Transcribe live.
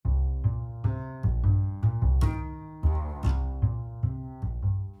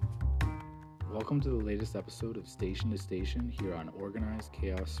Welcome to the latest episode of Station to Station here on Organized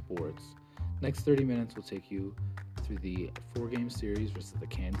Chaos Sports. Next 30 minutes will take you through the four-game series versus the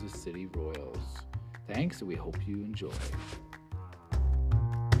Kansas City Royals. Thanks, and we hope you enjoy.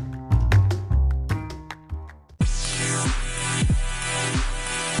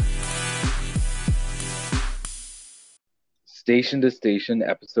 Station to Station,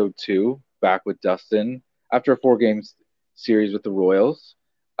 Episode 2, back with Dustin after a four-game series with the Royals.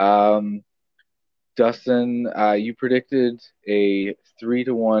 Dustin, you predicted a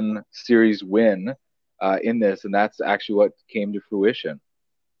 3-1 series win in this, and that's actually what came to fruition.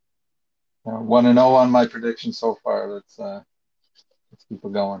 1-0 on my prediction so far. Let's keep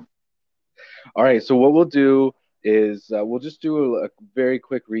it going. All right, so what we'll do is we'll just do a very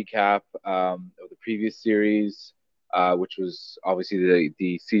quick recap of the previous series, which was obviously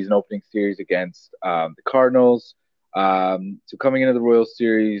the season opening series against the Cardinals. So coming into the Royals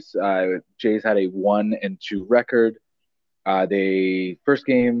series, Jays had a 1-2 record. They first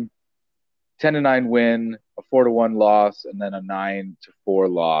game 10-9 win, a 4-1 loss, and then a 9-4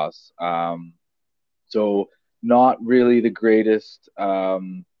 loss. So not really the greatest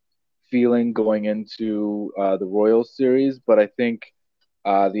feeling going into the Royals series, but I think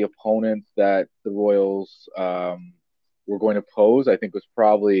the opponent that the Royals were going to pose, I think was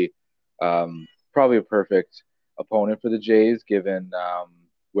probably a perfect opponent for the Jays, given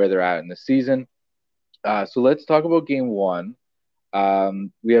where they're at in the season. So let's talk about game one.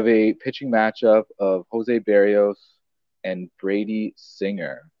 We have a pitching matchup of Jose Berrios and Brady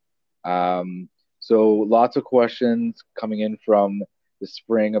Singer. So lots of questions coming in from the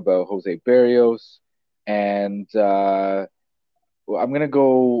spring about Jose Berrios, and I'm going to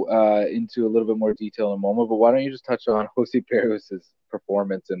go into a little bit more detail in a moment, but why don't you just touch on Jose Berrios'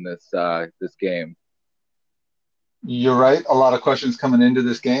 performance in this game? You're right. A lot of questions coming into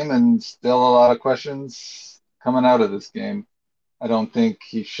this game, and still a lot of questions coming out of this game. I don't think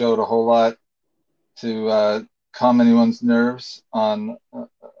he showed a whole lot to calm anyone's nerves on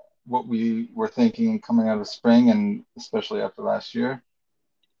what we were thinking coming out of spring, and especially after last year.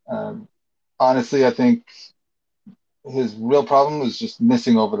 Honestly, I think his real problem was just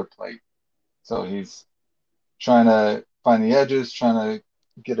missing over the plate. So he's trying to find the edges, trying to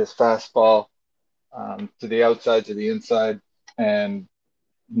get his fastball to the outside, to the inside, and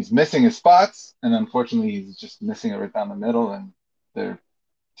he's missing his spots. And unfortunately, he's just missing it right down the middle, and they're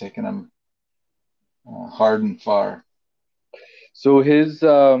taking him hard and far. So his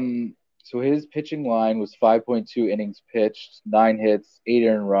pitching line was 5.2 innings pitched, 9 hits, 8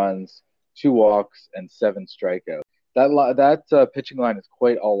 earned runs, 2 walks, and 7 strikeouts. That pitching line is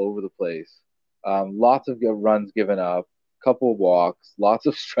quite all over the place. Lots of runs given up, couple of walks, lots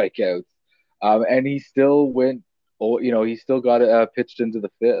of strikeouts, and he still went. He still got pitched into the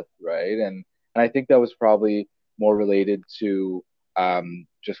fifth, right? And I think that was probably more related to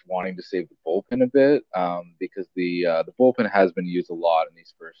just wanting to save the bullpen a bit, because the bullpen has been used a lot in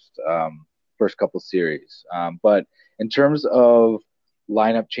these first couple series. But in terms of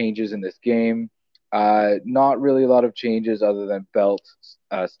lineup changes in this game, not really a lot of changes other than Belt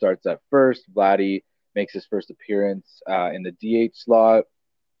starts at first. Vladdy makes his first appearance in the DH slot.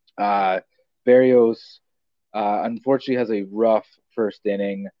 Berrios unfortunately has a rough first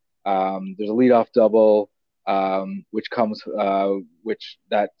inning. There's a leadoff double, which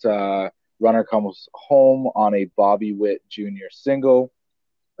runner comes home on a Bobby Witt Jr. single.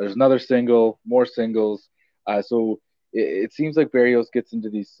 There's another single, more singles. So it seems like Berrios gets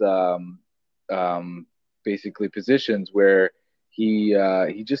into these basically positions where he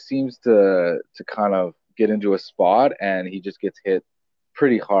just seems to kind of get into a spot and he just gets hit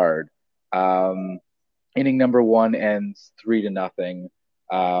pretty hard. Inning number 1 ends 3-0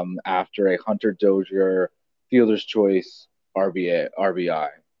 after a Hunter Dozier fielder's choice RBI.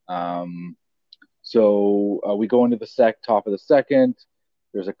 So we go into the top of the second.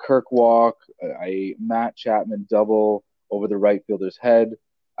 There's a Kirk walk, a Matt Chapman double over the right fielder's head,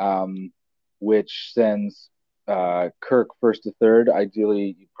 which sends Kirk first to third.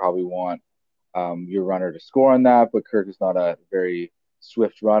 Ideally, you probably want your runner to score on that, but Kirk is not a very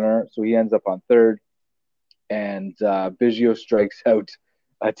swift runner, so he ends up on third. And Biggio strikes out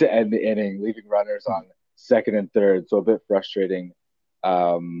to end the inning, leaving runners on second and third. So a bit frustrating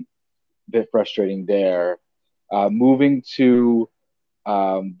there. Moving to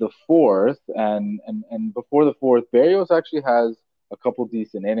the fourth, and before the fourth, Berrios actually has a couple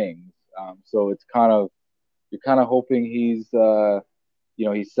decent innings. So it's you're kind of hoping he's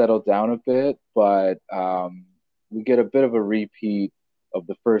settled down a bit, but we get a bit of a repeat of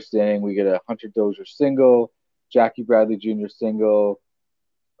the first inning. We get a Hunter Dozier single, Jackie Bradley Jr. single,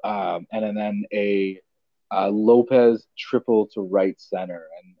 and then a Lopez triple to right center,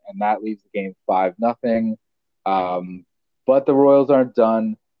 and that leaves the game 5-0. But the Royals aren't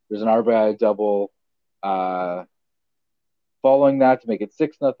done. There's an RBI double following that to make it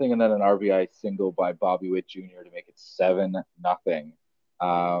 6-0, and then an RBI single by Bobby Witt Jr. to make it 7-0.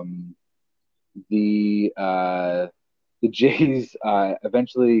 Um, the Jays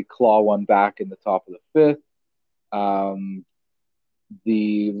eventually claw one back in the top of the fifth. Um,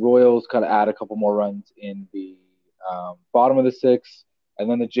 the Royals kind of add a couple more runs in the bottom of the sixth, and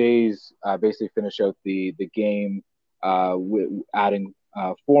then the Jays basically finish out the game adding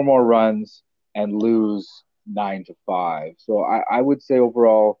four more runs and lose 9-5. So I would say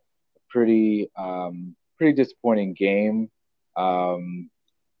overall pretty disappointing game.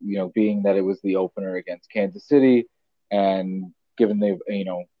 Being that it was the opener against Kansas City, and given them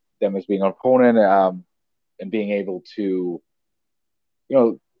as being an opponent, and being able to you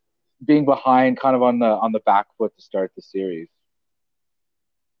know being behind kind of on the back foot to start the series.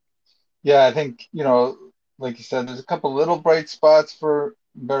 Yeah, I think, like you said, there's a couple little bright spots for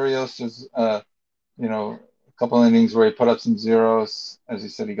Barrios. There's, a couple innings where he put up some zeros. As you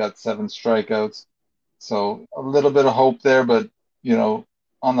said, he got 7 strikeouts. So a little bit of hope there, but,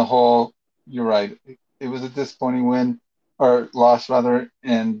 on the whole, you're right. It was a disappointing win or loss rather.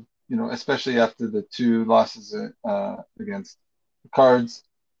 And, especially after the 2 losses against the Cards,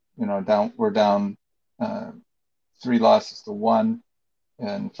 we're down 3 losses to 1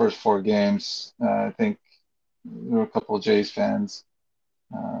 in the first 4 games. I think there were a couple of Jays fans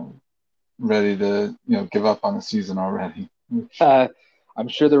uh, ready to give up on the season already. I'm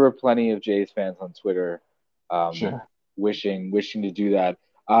sure there were plenty of Jays fans on Twitter um, Sure. wishing to do that.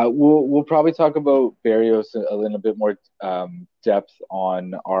 We'll probably talk about Barrios in a bit more depth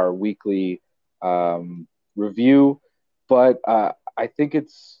on our weekly review, but I think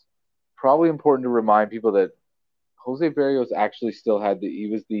it's probably important to remind people that Jose Barrios actually still he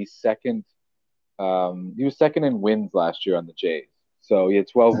was the second he was second in wins last year on the Jays. So he had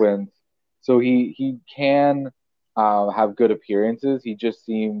 12 wins. So he can have good appearances. He just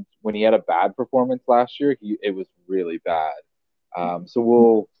seemed when he had a bad performance last year, it was really bad.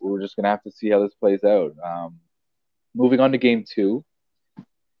 So we're just gonna have to see how this plays out. Moving on to game two.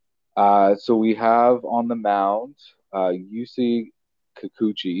 So we have on the mound Yusei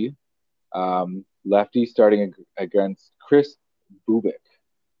Kikuchi, lefty starting against Chris Bubik.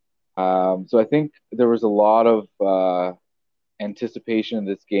 So I think there was a lot of anticipation in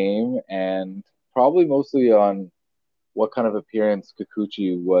this game, and probably mostly on what kind of appearance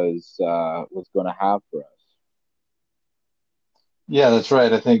Kikuchi was going to have for us. Yeah, that's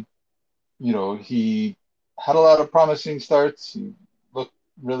right. I think, he had a lot of promising starts. He looked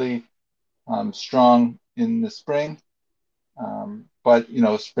really strong in the spring. But,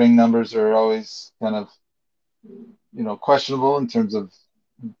 spring numbers are always kind of, questionable in terms of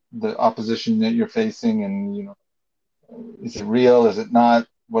the opposition that you're facing and, is it real? Is it not?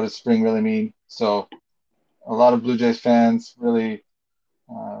 What does spring really mean? So a lot of Blue Jays fans really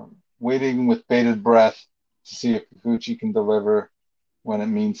waiting with bated breath to see if Kikuchi can deliver when it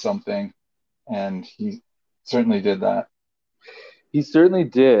means something. And he certainly did that. He certainly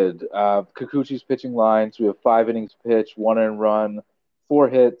did. Kikuchi's pitching lines, we have 5 innings pitched, 1 earned run, 4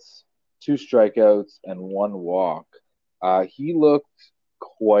 hits, 2 strikeouts, and 1 walk. He looked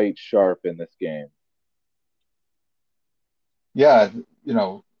quite sharp in this game. Yeah,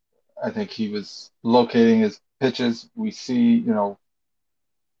 I think he was locating his pitches. We see,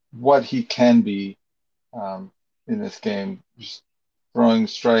 what he can be in this game, just throwing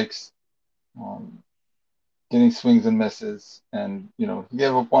strikes, um, getting swings and misses. And, he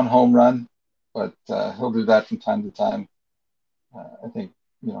gave up 1 home run, but he'll do that from time to time. I think,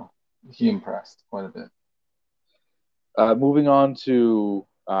 he impressed quite a bit. Moving on to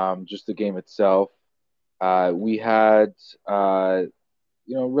just the game itself, we had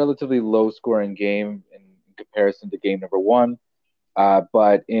relatively low scoring game in comparison to game number one.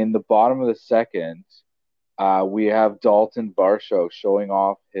 But in the bottom of the second, we have Dalton Varsho showing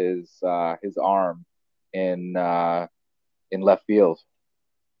off his arm in left field.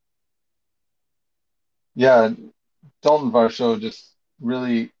 Yeah, Dalton Varsho just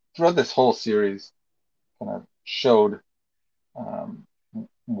really, throughout this whole series, kind of showed um,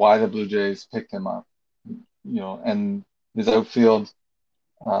 why the Blue Jays picked him up. And his outfield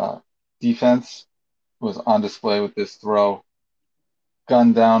uh, defense was on display with this throw,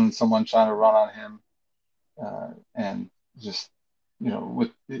 gunned down someone trying to run on him, and just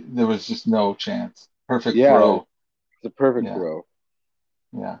there was just no chance. Perfect Yeah, throw. it's a perfect Yeah, throw.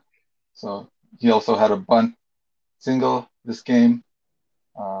 yeah. So he also had a bunt single this game.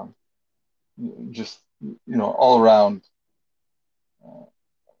 Um, just all around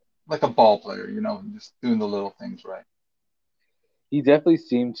like a ball player, just doing the little things right. He definitely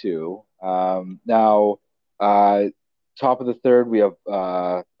seemed to. Now, uh, top of the third, we have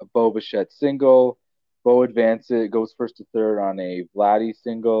a Bo Bichette single. Bo advances, goes first to third on a Vladdy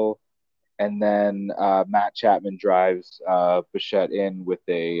single, and then Matt Chapman drives Bichette in with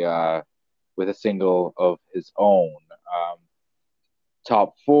a single of his own.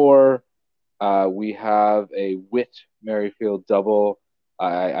 Top four, we have a Witt Merrifield double.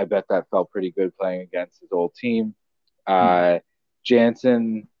 I bet that felt pretty good playing against his old team. Mhm.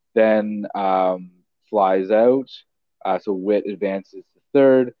 Jansen then flies out, so Witt advances to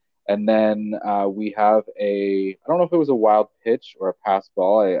third, and then we have I don't know if it was a wild pitch or a pass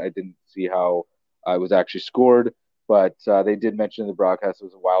ball. I didn't see how it was actually scored, but they did mention in the broadcast it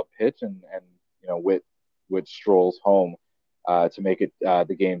was a wild pitch, and Witt strolls home to make it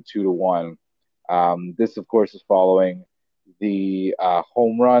the game 2-1. This, of course, is following the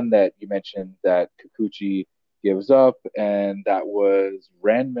home run that you mentioned that Kikuchi gives up, and that was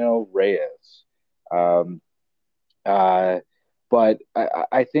Ranmil Reyes. Um, uh, but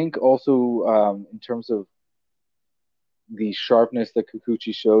I think also in terms of the sharpness that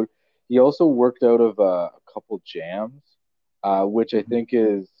Kikuchi showed, he also worked out of a couple jams, which I Mhm. think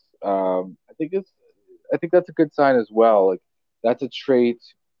is I think that's a good sign as well. Like that's a trait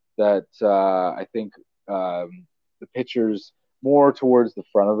that I think the pitchers more towards the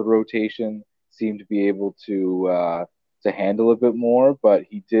front of the rotation seem to be able to handle a bit more. But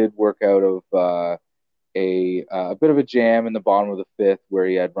he did work out of a bit of a jam in the bottom of the fifth where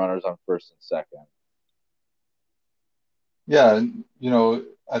he had runners on first and second. Yeah,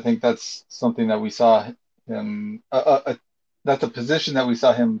 I think that's something that we saw him. That's a position that we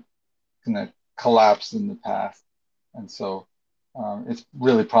saw him kind of collapse in the past, and so it's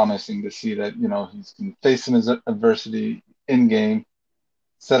really promising to see that he's can face some adversity in game,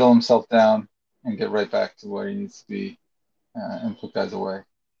 settle himself down, and get right back to where he needs to be and put guys away.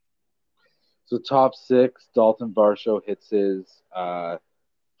 So top six, Dalton Varsho hits his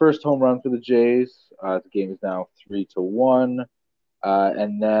first home run for the Jays. The game is now 3-1.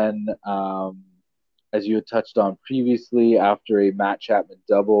 And then, as you had touched on previously, after a Matt Chapman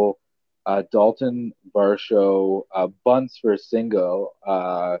double, Dalton Varsho bunts for a single,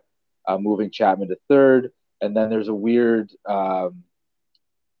 moving Chapman to third. And then there's a weird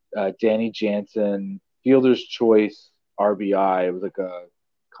Danny Jansen fielder's choice RBI. It was like a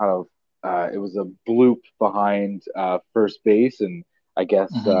kind of it was a bloop behind first base, and I guess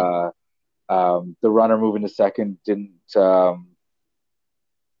Hmm. the runner moving to second didn't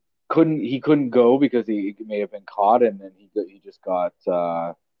couldn't go because he may have been caught, and then he just got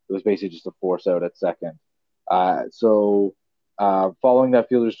it was basically just a force out at second. Following that,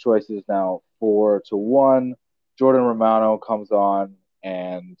 fielder's choice is now 4-1. Jordan Romano comes on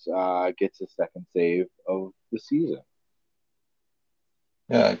and gets his second save of the season.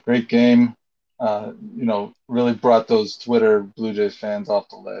 Yeah, great game. Really brought those Twitter Blue Jays fans off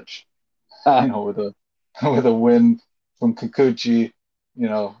the ledge. With a with a win from Kikuchi,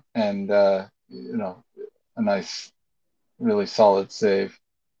 and a nice, really solid save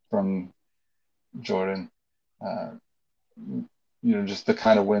from Jordan. Uh, just the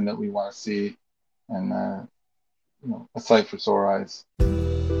kind of win that we want to see, and a sight for sore eyes.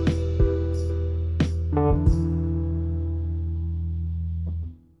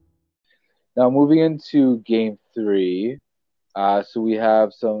 Now moving into game three, so we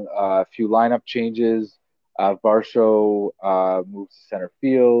have some few lineup changes. Varsho moves to center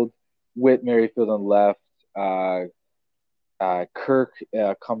field. Whit Merrifield on left. Uh, Kirk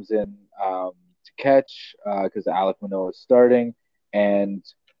comes in to catch because Alec Manoah is starting, and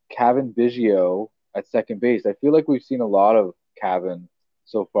Kevin Biggio at second base. I feel like we've seen a lot of Kevin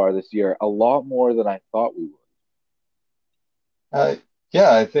so far this year, a lot more than I thought we would. Uh,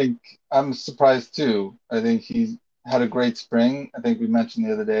 yeah, I think I'm surprised too. I think he's had a great spring. I think we mentioned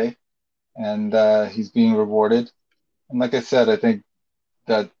the other day, and he's being rewarded. And like I said, I think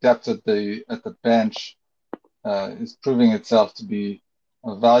that depth at the bench is proving itself to be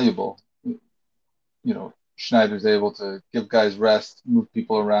valuable. Schneider's able to give guys rest, move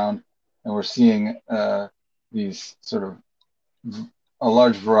people around, and we're seeing these sort of a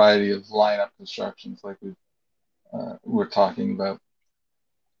large variety of lineup constructions like we're talking about.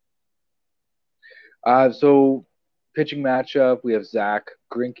 So pitching matchup, we have Zach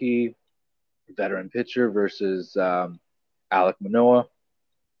Greinke, veteran pitcher, versus Alec Manoah.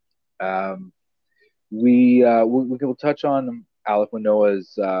 Um, we will touch on Alec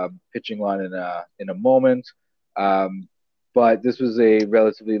Manoah's pitching line in a moment. Um, but this was a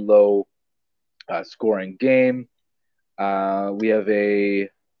relatively low scoring game. We have a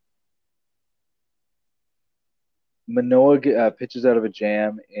Manoa pitches out of a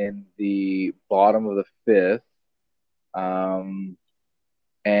jam in the bottom of the fifth.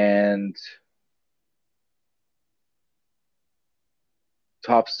 And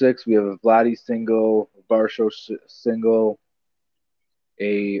top six, we have a Vladdy single, a Varsho single,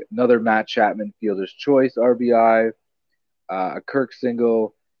 another Matt Chapman fielder's choice RBI, a Kirk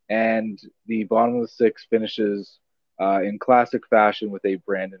single, and the bottom of the sixth finishes in classic fashion with a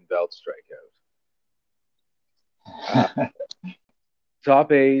Brandon Belt strikeout.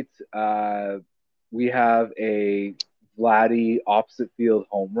 Top eight, we have a Vladdy opposite field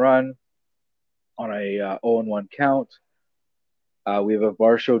home run on a 0-1 count. We have a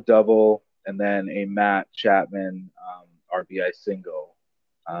Varsho double and then a Matt Chapman RBI single.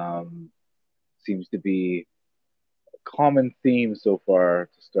 Seems to be a common theme so far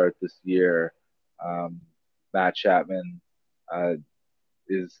to start this year. Matt Chapman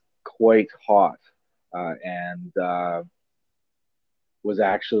is quite hot and was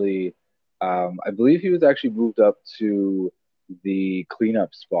actually, I believe he was actually moved up to the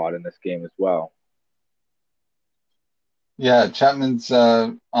cleanup spot in this game as well. Yeah, Chapman's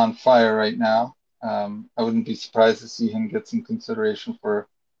on fire right now. I wouldn't be surprised to see him get some consideration for,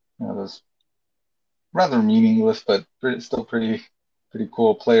 those rather meaningless but still pretty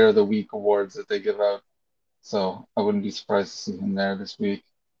cool Player of the Week awards that they give out. So I wouldn't be surprised to see him there this week.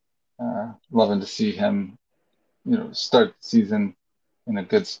 Loving to see him, start the season in a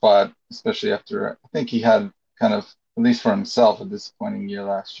good spot, especially after I think he had kind of, at least for himself, a disappointing year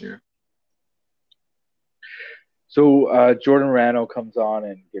last year. So Jordan Rano comes on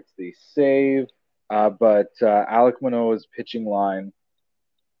and gets the save, but Alek Manoah's pitching line,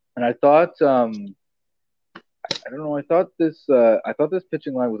 and I thought, I don't know, I thought this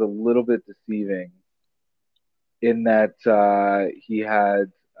pitching line was a little bit deceiving in that he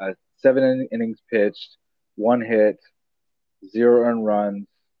had 7 innings pitched, 1 hit, 0 earned runs,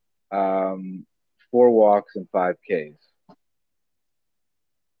 4 walks, and 5 Ks.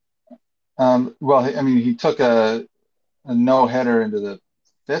 Well, I mean, he took a no-hitter into the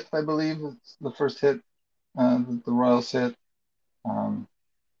fifth, I believe, was the first hit the Royals hit.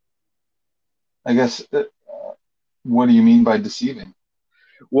 I guess, what do you mean by deceiving?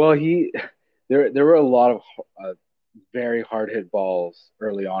 Well, there were a lot of very hard hit balls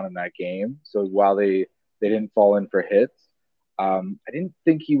early on in that game. So while they didn't fall in for hits, I didn't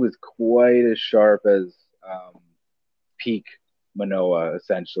think he was quite as sharp as peak Manoah.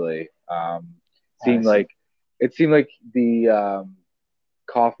 Essentially, seemed like it seemed like the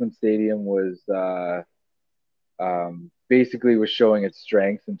Kauffman Stadium was basically was showing its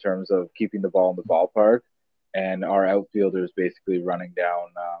strengths in terms of keeping the ball in the ballpark, and our outfielders basically running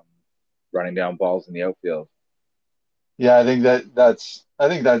down balls in the outfield. Yeah, I think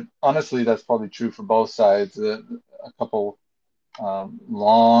that honestly that's probably true for both sides. A couple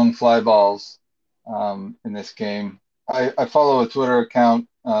long fly balls in this game. I follow a Twitter account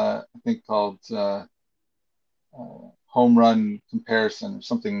I think called Home Run Comparison or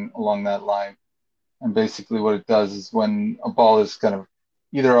something along that line. And basically, what it does is when a ball is kind of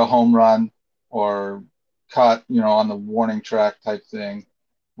either a home run or caught, on the warning track type thing,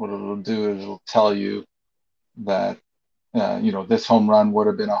 what it'll do is it'll tell you that, this home run would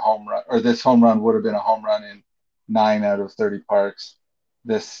have been a home run, or this home run would have been a home run in 9 out of 30 parks.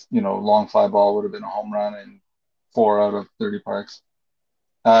 This, long fly ball would have been a home run in 4 out of 30 parks.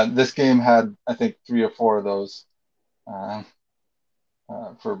 This game had, I think, 3 or 4 of those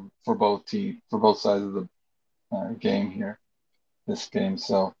for both sides of the game here. This game,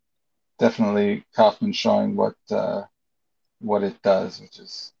 so definitely Kaufman showing what it does, which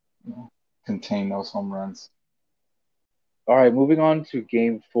is contain those home runs. All right, moving on to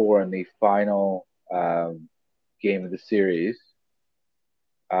Game 4 and the final game of the series.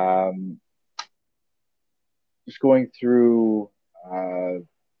 Just going through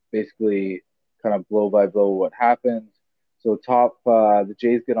basically kind of blow by blow what happened. So the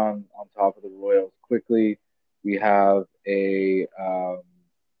Jays get on top of the Royals quickly. We have a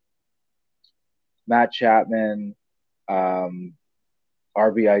Matt Chapman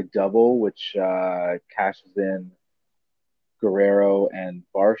RBI double, which cashes in Guerrero and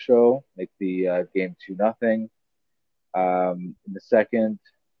Varsho, make the game 2-0. In the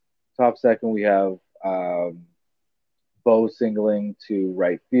top second, we have Bo singling to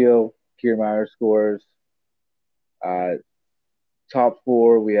right field. Kiermaier scores. Top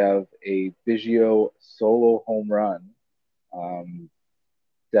four, we have a Biggio solo home run.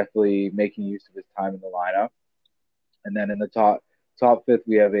 Definitely making use of his time in the lineup. And then in the top fifth,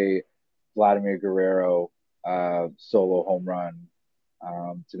 we have a Vladimir Guerrero solo home run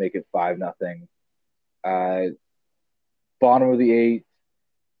to make it 5-0. Uh, Bottom of the eighth,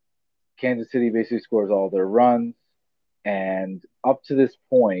 Kansas City basically scores all their runs, and up to this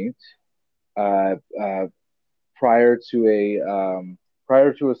point, uh, uh, prior to a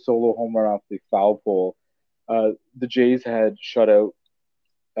solo home run off the foul pole, the Jays had shut out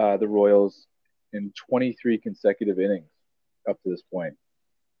the Royals in 23 consecutive innings up to this point.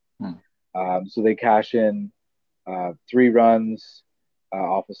 Hmm. So they cash in 3 runs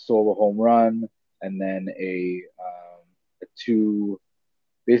off a solo home run, and then a two,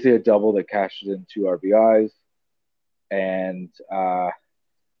 basically a double that cashes in 2 RBIs. And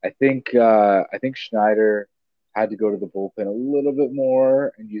I think Schneider had to go to the bullpen a little bit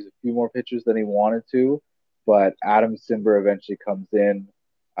more and use a few more pitches than he wanted to, but Adam Simber eventually comes in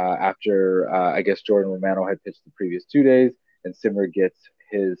after I guess Jordan Romano had pitched the previous 2 days, and Simber gets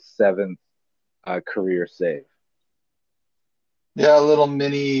his seventh career save. Yeah, a little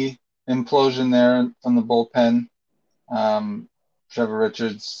mini implosion there from the bullpen. Um, Trevor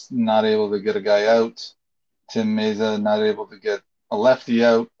Richards not able to get a guy out. Tim Meza not able to get a lefty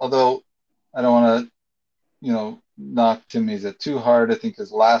out. Although I don't want to, knock Tim Meza too hard. I think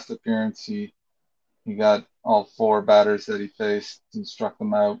his last appearance, he got all 4 batters that he faced and struck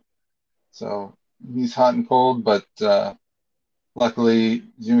them out. So he's hot and cold, but luckily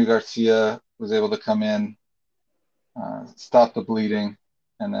Jimmy Garcia was able to come in, stop the bleeding,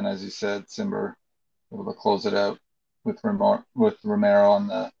 and then, as you said, Simber able to close it out with Romero on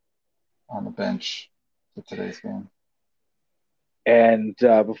the bench for today's game. And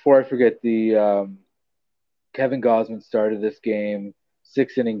before I forget, the Kevin Gausman started this game,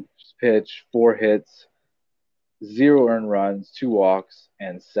 6 innings pitch, 4 hits, 0 earned runs, 2 walks,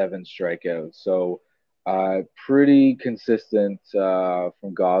 and 7 strikeouts. So pretty consistent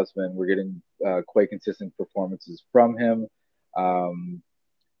from Gosman. We're getting quite consistent performances from him, um,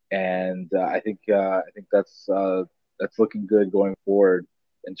 and I think that's looking good going forward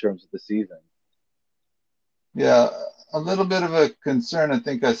in terms of the season. Yeah, a little bit of a concern I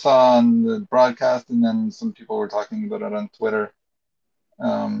think I saw on the broadcast, and then some people were talking about it on Twitter.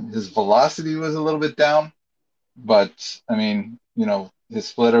 His velocity was a little bit down, but I mean, his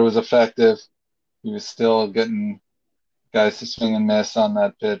splitter was effective. He was still getting guys to swing and miss on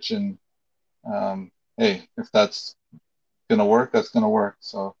that pitch, and hey, if that's gonna work, that's gonna work.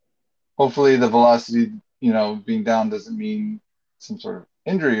 So hopefully the velocity, being down doesn't mean some sort of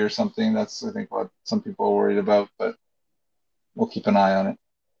injury or something. That's, I think, what some people are worried about, but we'll keep an eye on it.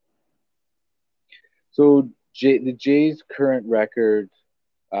 So the Jays' current record,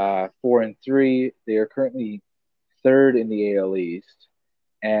 4-3. They are currently third in the AL East.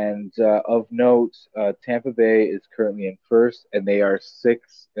 And of note, Tampa Bay is currently in first, and they are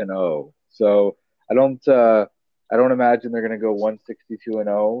 6-0. So I don't imagine they're going to go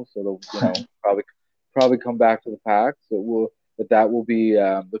 162-0. So they'll probably come back to the pack. But that will be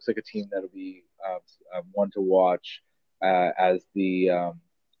looks like a team that'll be one to watch as the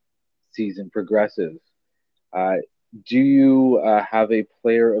season progresses. Uh, do you have a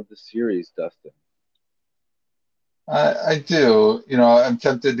player of the series, Dustin? I do. I'm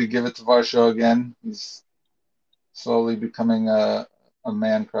tempted to give it to Varsho again. He's slowly becoming a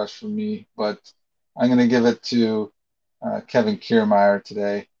man crush for me, but I'm going to give it to Kevin Kiermaier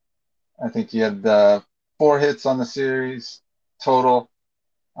today. I think he had 4 hits on the series total.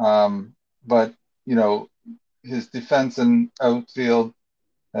 But, his defense and outfield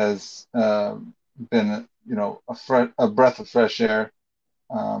has been, a breath of fresh air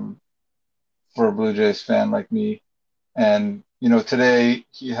um, for a Blue Jays fan like me. And, today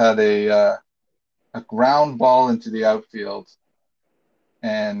he had a ground ball into the outfield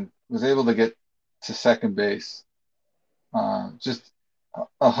and was able to get to second base. Just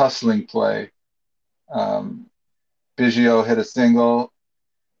a hustling play. Um, Biggio hit a single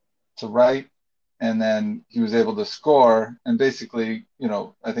to right, and then he was able to score. And basically,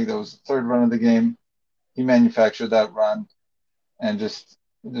 I think that was the third run of the game. He manufactured that run, and just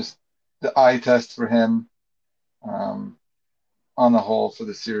the eye test for him on the whole for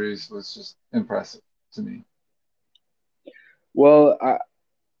the series was just impressive to me. Well,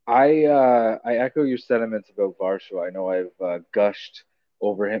 I echo your sentiments about Varsho. I know I've gushed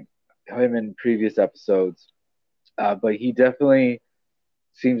over him in previous episodes, but he definitely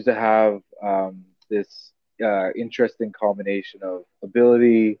seems to have this interesting combination of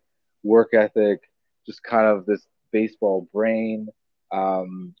ability, work ethic, just kind of this baseball brain.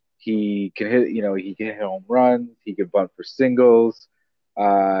 He can hit, he can hit home runs. He can bunt for singles.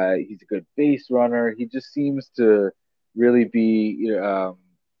 He's a good base runner. He just seems to really be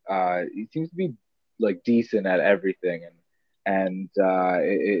he seems to be like decent at everything, and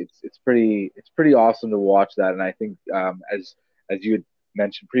it's pretty awesome to watch that. And I think as you had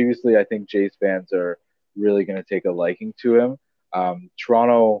mentioned previously, I think Jays fans are really going to take a liking to him.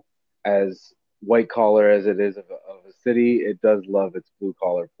 Toronto, as white collar as it is of a city, it does love its blue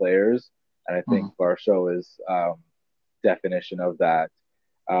collar players, and I think Mhm. Varsho is definition of that.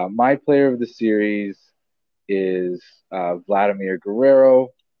 My player of the series is Vladimir Guerrero.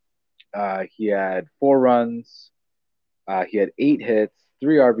 He had 4 runs. He had 8 hits,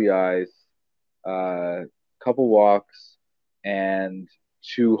 3 RBIs, a couple walks, and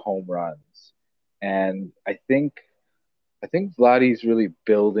 2 home runs. And I think Vladdy's really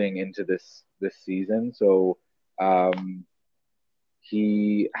building into this season. So um,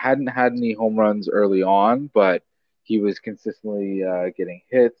 he hadn't had any home runs early on, but he was consistently getting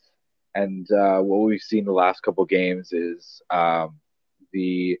hits. And what we've seen the last couple games is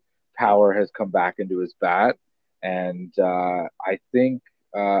the power has come back into his bat, and I think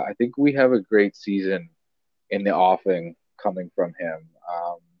we have a great season in the offing coming from him.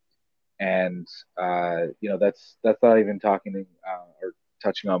 And that's not even talking or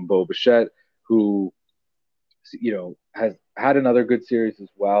touching on Bo Bichette, who has had another good series as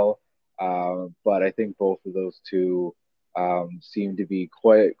well. But I think both of those two seem to be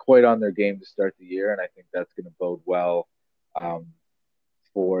quite on their game to start the year, and I think that's going to bode well um,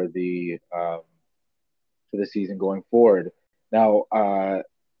 for the season going forward. Now,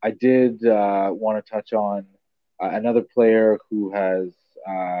 I did want to touch on another player who has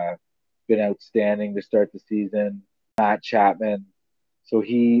uh, been outstanding to start the season, Matt Chapman. So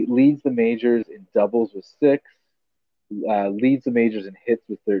he leads the majors in doubles with 6, leads the majors in hits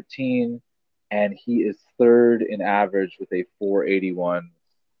with 13, and he is third in average with a 481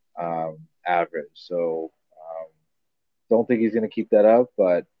 average. So don't think he's going to keep that up,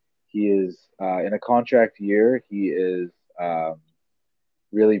 but he is in a contract year. He is um,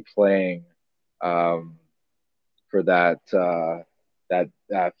 really playing um, for that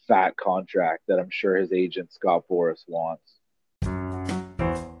fat contract that I'm sure his agent Scott Boras wants.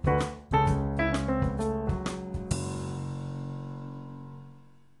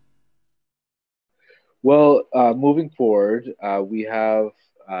 Well, moving forward, we have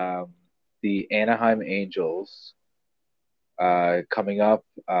um, the Anaheim Angels coming up.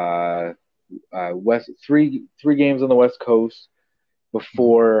 West three games on the West Coast Mhm.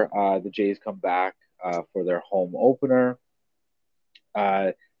 before the Jays come back for their home opener.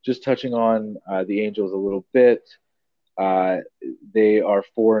 Uh, just touching on the Angels a little bit. Uh, they are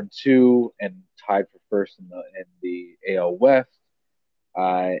 4-2 and tied for first in the AL West,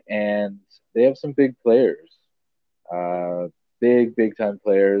 and they have some big players, uh, big time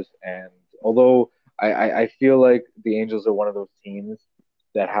players. And although I feel like the Angels are one of those teams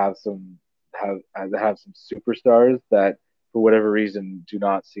that have some superstars that for whatever reason do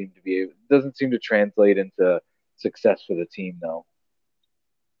not seem to be doesn't seem to translate into success for the team though.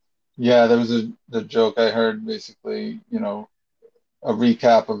 Yeah, there was the joke I heard basically, a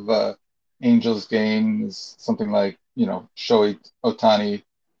recap of Angels game is something like, Shohei Ohtani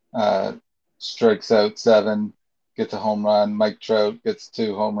uh, strikes out 7, gets a home run. Mike Trout gets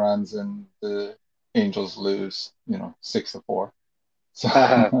 2 home runs, and the Angels lose, 6-4. So,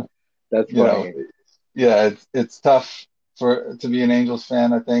 That's you know, funny. yeah, it's tough for to be an Angels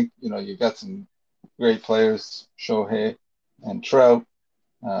fan. I think, you got some great players, Shohei and Trout.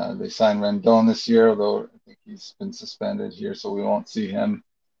 They signed Rendon this year, although I think he's been suspended here, so we won't see him.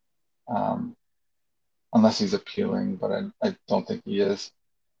 Um, unless he's appealing, but I don't think he is.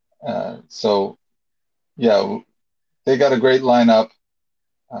 So yeah, they got a great lineup,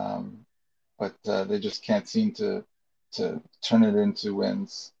 um, but they just can't seem to turn it into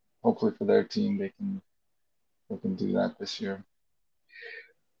wins. Hopefully for their team, they can do that this year.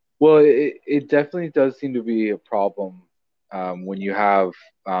 Well, it definitely does seem to be a problem when you have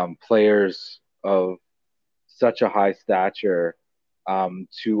players of such a high stature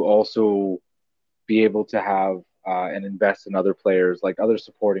to also be able to have and invest in other players, like other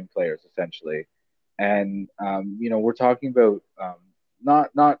supporting players, essentially. And we're talking about not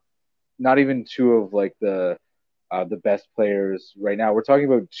not not even two of like the best players right now. We're talking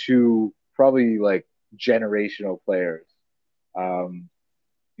about two probably like generational players. Um,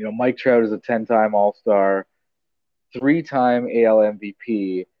 Mike Trout is a 10-time All Star, 3-time AL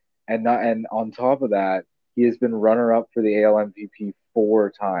MVP, and on top of that, he has been runner up for the AL MVP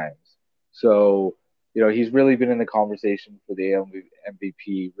 4 times. So, he's really been in the conversation for the AL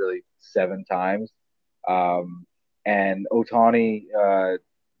MVP really 7 times. Um, and Otani,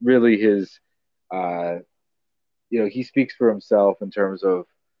 really his uh, he speaks for himself in terms of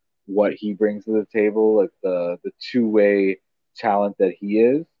what he brings to the table, like the two-way talent that he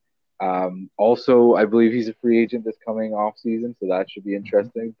is. Also, I believe he's a free agent this coming off season, so that should be Mhm.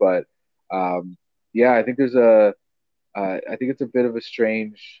 interesting. But yeah, I think it's a bit of a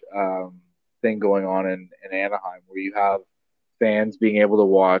strange thing going on in Anaheim, where you have fans being able to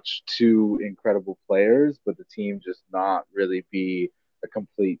watch two incredible players, but the team just not really be a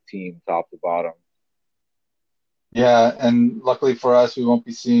complete team top to bottom. Yeah, and luckily for us, we won't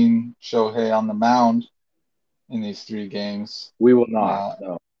be seeing Shohei on the mound in these 3 games. We will not. Uh,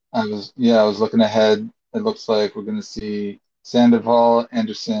 No. I was looking ahead. It looks like we're going to see Sandoval,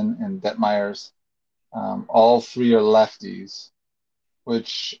 Anderson, and Detmeyers. All three are lefties,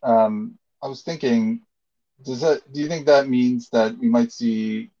 which I was thinking, do you think that means that we might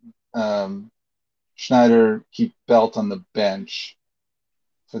see um, Schneider keep Belt on the bench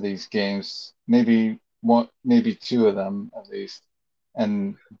for these games? Maybe one, maybe two of them at least,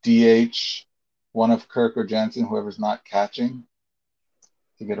 and DH one of Kirk or Jansen, whoever's not catching,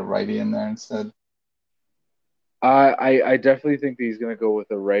 to get a righty in there instead. I definitely think that he's going to go with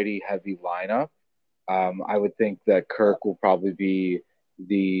a righty heavy lineup. I would think that Kirk will probably be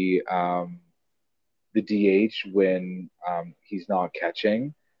the um, the DH when he's not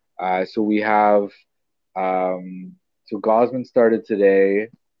catching. So we have so Gosman started today.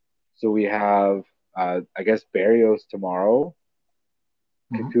 So we have I guess Barrios tomorrow,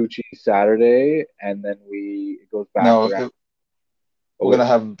 Mhm. Kikuchi Saturday, and then we it goes back No, around. Oh we're wait. gonna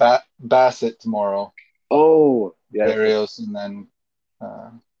have Bassett tomorrow, Oh yes, that's Barrios, and then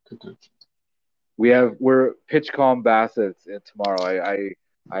uh, Kikuchi. we're pitch calm Bassett's tomorrow. I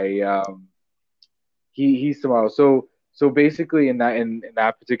he's tomorrow. So basically in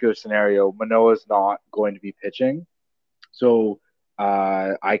that particular scenario, Manoa's not going to be pitching. So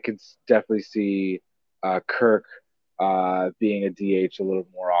I could definitely see Kirk being a DH a little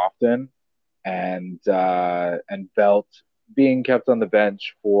more often, and Belt being kept on the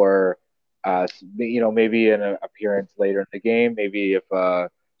bench for maybe an appearance later in the game. Maybe if a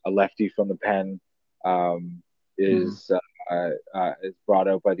lefty from the pen um, Mhm. is brought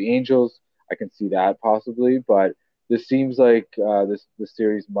out by the Angels, I can see that possibly. But this seems like this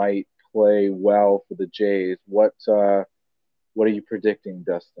series might play well for the Jays. What are you predicting,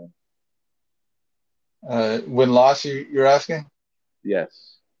 Dustin? Win loss, you're asking?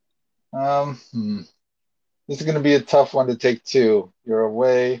 Yes. Hmm. This is going to be a tough one to take too. You're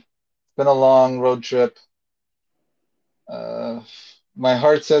away. It's been a long road trip. Uh, my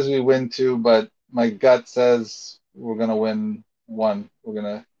heart says we win two, but my gut says we're going to win one. We're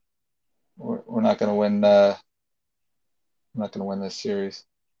not going to win. We're not going to win this series.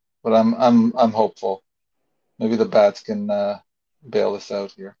 But I'm hopeful. Maybe the bats can bail us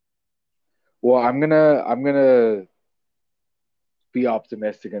out here. Well, I'm gonna be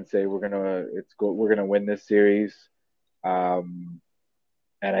optimistic and say we're gonna win this series. Um,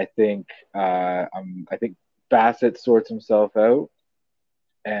 and I think Bassett sorts himself out,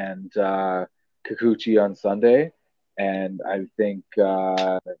 and Kikuchi on Sunday, and I think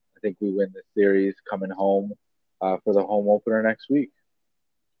we win this series coming home for the home opener next week.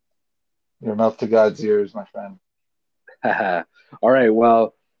 Your mouth to God's ears, my friend. All right.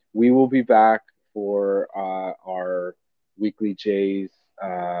 Well, we will be back for our weekly Jays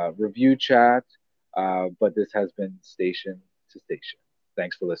review chat. But this has been Station to Station.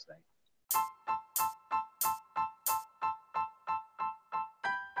 Thanks for listening.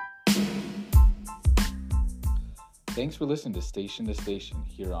 Thanks for listening to Station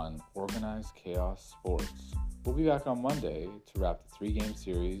here on Organized Chaos Sports. We'll be back on Monday to wrap the 3-game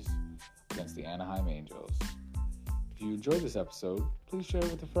series against the Anaheim Angels. If you enjoyed this episode, please share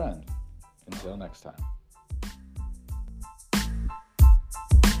it with a friend. Until next time.